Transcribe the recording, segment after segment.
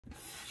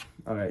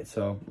All right,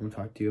 so I'm gonna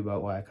talk to you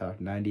about why I cut off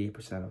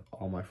 98% of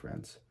all my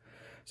friends.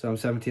 So I'm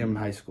 17, I'm in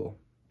high school.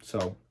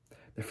 So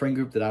the friend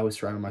group that I was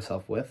surrounding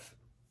myself with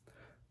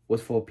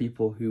was full of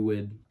people who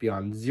would be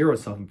on zero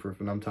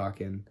self-improvement. I'm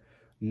talking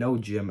no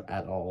gym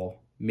at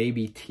all,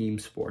 maybe team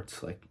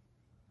sports, like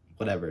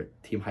whatever,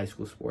 team high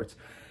school sports.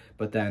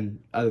 But then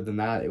other than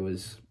that, it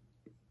was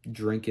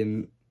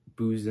drinking,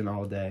 boozing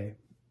all day,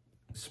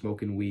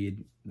 smoking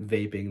weed,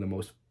 vaping. The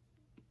most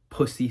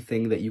pussy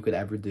thing that you could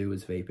ever do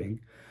is vaping.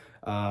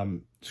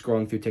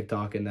 Scrolling through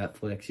TikTok and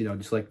Netflix, you know,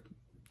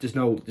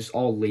 just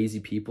all lazy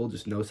people,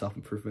 just no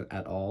self-improvement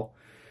at all.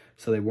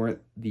 So they weren't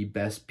the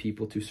best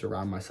people to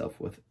surround myself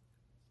with.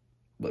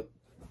 But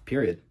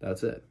period.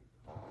 That's it.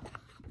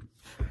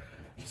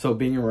 So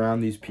being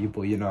around these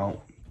people, you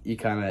know, you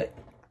kind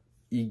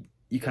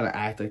of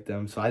act like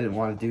them. So I didn't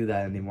want to do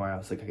that anymore. I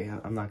was like, okay, I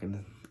don't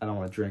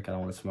want to drink. I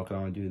don't want to smoke. I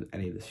don't want to do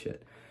any of this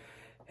shit.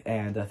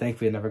 And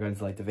thankfully I never got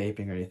into like the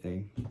vaping or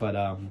anything.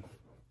 But,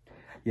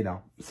 you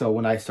know, so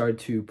when I started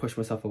to push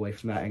myself away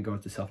from that and go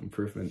into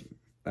self-improvement,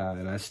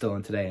 and I'm still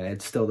in today, and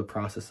it's still the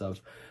process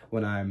of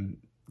when I'm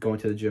going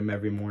to the gym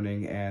every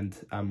morning and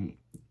I'm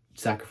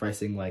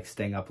sacrificing like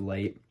staying up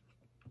late,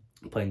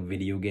 playing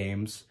video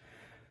games,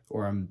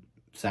 or I'm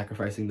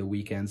sacrificing the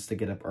weekends to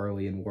get up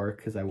early and work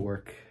because I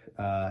work.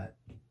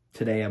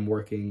 Today I'm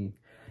working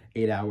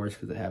 8 hours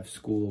because I have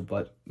school,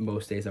 but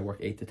most days I work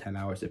 8 to 10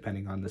 hours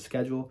depending on the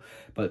schedule.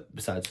 But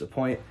besides the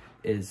point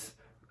is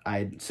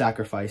I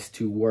sacrifice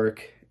to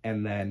work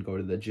and then go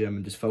to the gym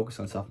and just focus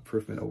on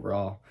self-improvement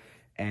overall.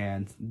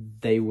 And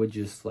they would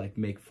just like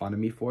make fun of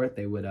me for it.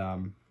 They would,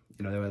 you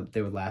know,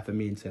 they would laugh at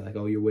me and say like,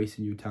 oh, you're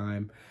wasting your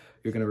time.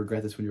 You're going to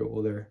regret this when you're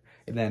older.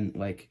 And then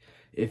like,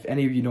 if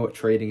any of you know what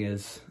trading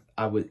is,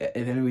 if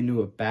anyone knew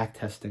what back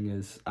testing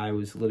is, I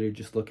was literally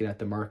just looking at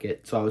the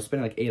market. So I was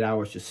spending like 8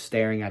 hours just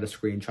staring at a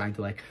screen, trying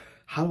to like,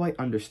 how do I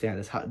understand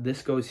this? How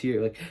this goes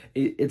here? Like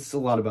it's a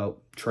lot about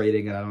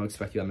trading, and I don't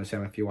expect you to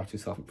understand if you're watching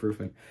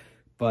self-improvement.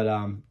 But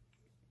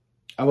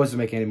I wasn't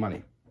making any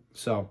money.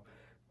 So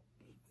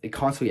it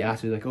constantly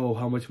asked me like, oh,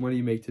 how much money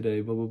you make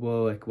today? Blah, blah,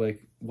 blah.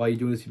 Like why are you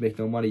doing this? You make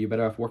no money. You're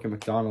better off working at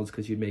McDonald's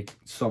because you'd make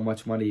so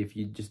much money if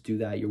you just do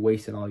that. You're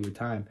wasting all your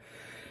time.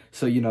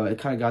 So, you know, it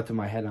kind of got to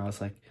my head and I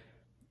was like,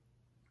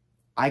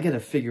 I got to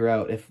figure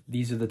out if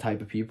these are the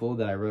type of people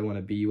that I really want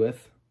to be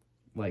with,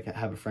 like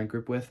have a friend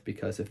group with,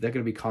 because if they're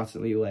going to be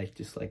constantly like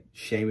just like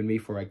shaming me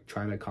for like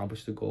trying to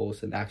accomplish the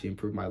goals and actually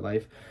improve my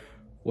life,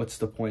 what's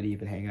the point of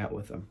even hanging out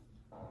with them?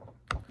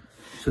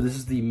 So this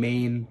is the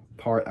main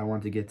part I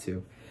wanted to get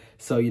to.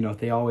 So, you know,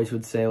 they always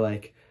would say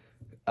like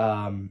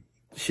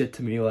shit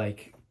to me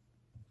like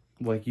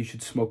you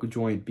should smoke a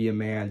joint, be a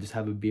man, just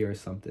have a beer or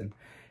something.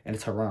 And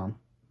it's haram,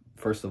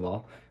 first of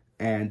all.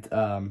 And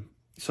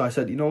so I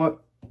said, you know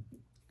what?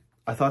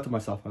 I thought to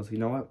myself, I was like, you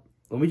know what?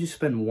 Let me just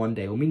spend one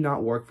day. Let me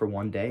not work for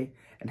one day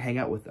and hang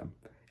out with them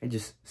and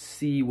just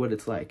see what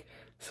it's like.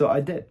 So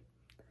I did.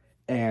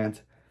 And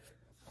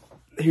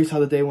here's how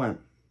the day went.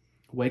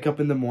 Wake up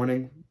in the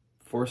morning.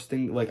 First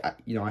thing, like,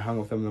 you know, I hung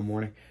with them in the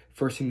morning.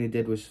 First thing they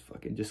did was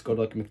fucking just go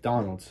to like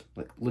McDonald's,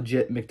 like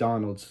legit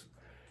McDonald's.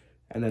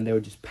 And then they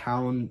would just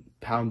pound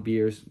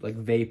beers, like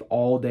vape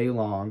all day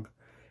long.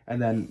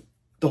 And then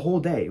the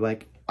whole day,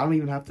 like, I don't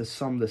even have to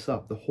sum this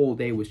up. The whole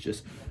day was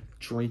just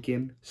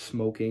drinking,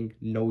 smoking,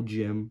 no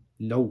gym,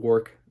 no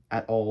work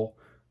at all.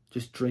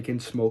 Just drinking,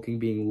 smoking,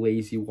 being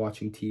lazy,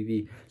 watching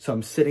TV. So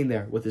I'm sitting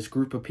there with this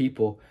group of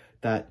people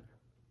that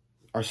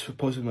are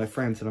supposed to be my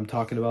friends, and I'm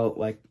talking about,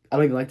 like, I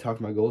don't even like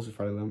talking about goals in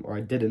front of them, or I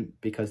didn't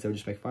because they would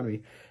just make fun of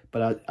me.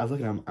 But I was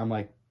looking at them, I'm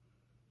like,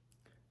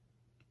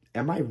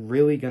 am I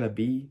really going to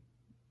be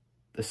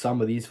the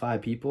sum of these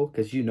 5 people?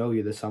 Because you know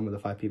you're the sum of the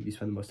 5 people you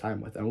spend the most time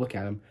with. And I look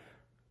at them,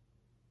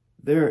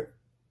 they're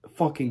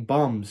fucking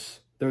bums.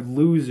 They're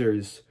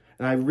losers.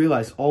 And I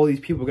realized all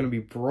these people are going to be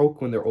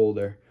broke when they're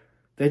older.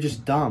 They're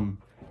just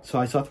dumb. So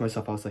I thought to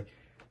myself, I was like,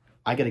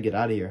 I got to get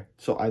out of here.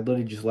 So I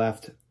literally just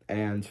left,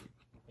 and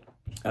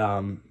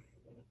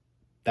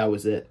that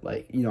was it.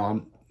 Like, you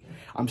know,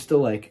 I'm still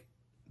like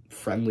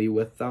friendly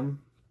with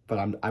them,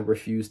 but I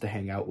refuse to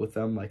hang out with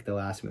them. Like, they'll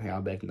ask me to hang out,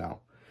 I'll be like, no.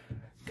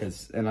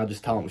 And I'll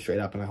just tell them straight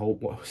up, and I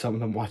hope some of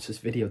them watch this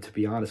video. To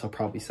be honest, I'll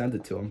probably send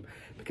it to them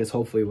because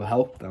hopefully it will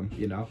help them,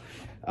 you know.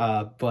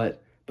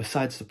 But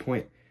besides the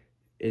point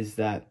is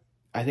that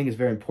I think it's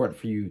very important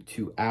for you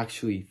to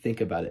actually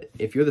think about it.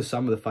 If you're the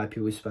sum of the 5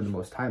 people you spend the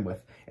most time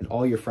with, and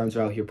all your friends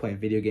are out here playing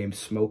video games,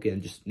 smoking,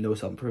 and just no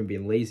self-improvement,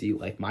 being lazy,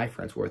 like my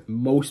friends were,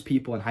 most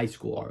people in high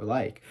school are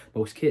like,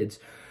 most kids,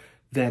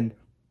 then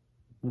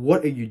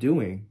what are you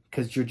doing?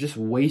 Because you're just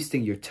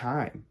wasting your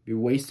time. You're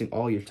wasting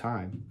all your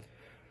time.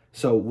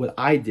 So what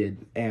I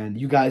did, and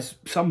you guys,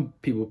 some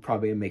people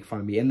probably make fun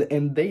of me,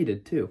 and they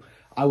did too.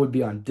 I would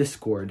be on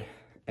Discord,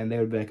 and they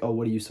would be like, oh,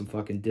 what are you, some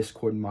fucking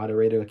Discord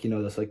moderator? Like, you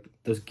know,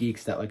 those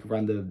geeks that like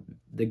run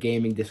the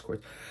gaming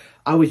Discord.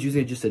 I was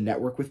using it just to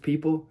network with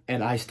people,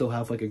 and I still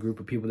have like a group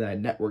of people that I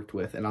networked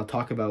with, and I'll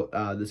talk about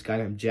this guy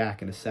named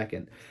Jack in a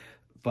second.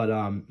 But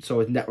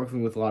so it's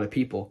networking with a lot of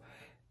people,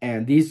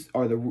 and these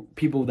are the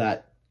people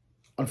that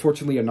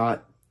unfortunately are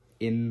not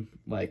in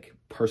like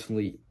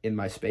personally in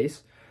my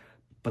space,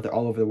 but they're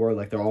all over the world.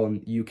 Like they're all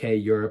in UK,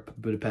 Europe,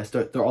 Budapest.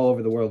 They're all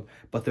over the world,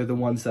 but they're the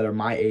ones that are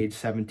my age,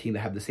 17, that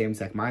have the same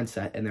exact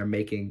mindset, and they're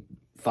making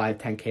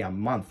 5-10K a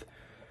month.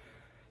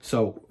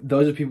 So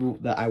those are people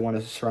that I want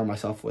to surround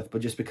myself with.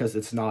 But just because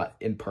it's not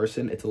in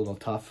person, it's a little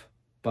tough.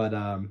 But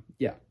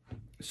yeah.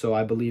 So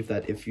I believe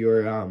that if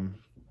you're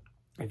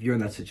in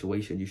that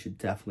situation, you should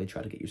definitely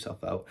try to get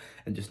yourself out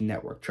and just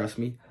network. Trust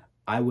me,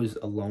 I was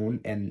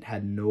alone and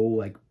had no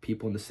like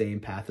people in the same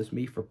path as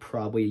me for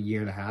probably a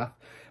year and a half.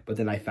 But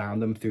then I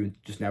found them through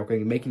just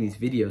networking and making these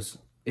videos.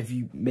 If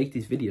you make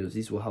these videos,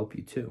 these will help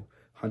you too,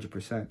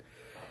 100%.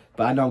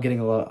 But I know I'm getting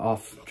a lot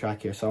off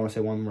track here, so I want to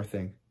say one more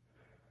thing.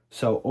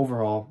 So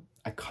overall,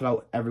 I cut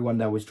out everyone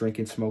that was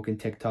drinking, smoking,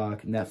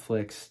 TikTok,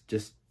 Netflix,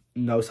 just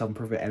no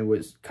self-improvement, and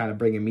was kind of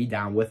bringing me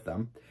down with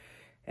them.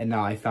 And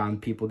now I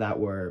found people that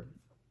were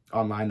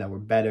online that were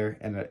better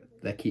and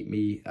that keep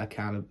me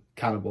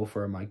accountable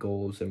for my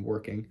goals and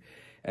working.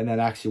 And then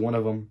actually one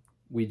of them,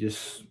 we're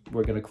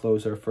going to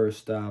close our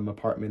first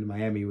apartment in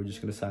Miami. We're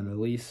just going to sign the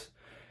lease,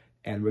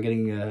 and we're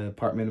getting an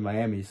apartment in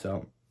Miami.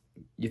 So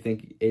you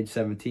think age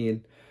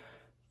 17...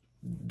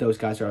 those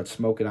guys are out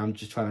smoking. I'm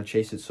just trying to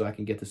chase it so I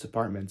can get this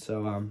apartment.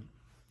 So,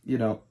 you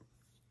know,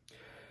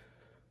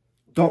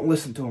 don't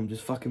listen to them.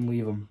 Just fucking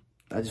leave them.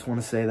 I just want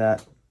to say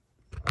that.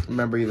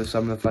 Remember, you're the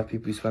sum of the 5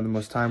 people you spend the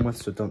most time with,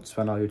 so don't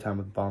spend all your time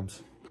with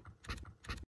bombs.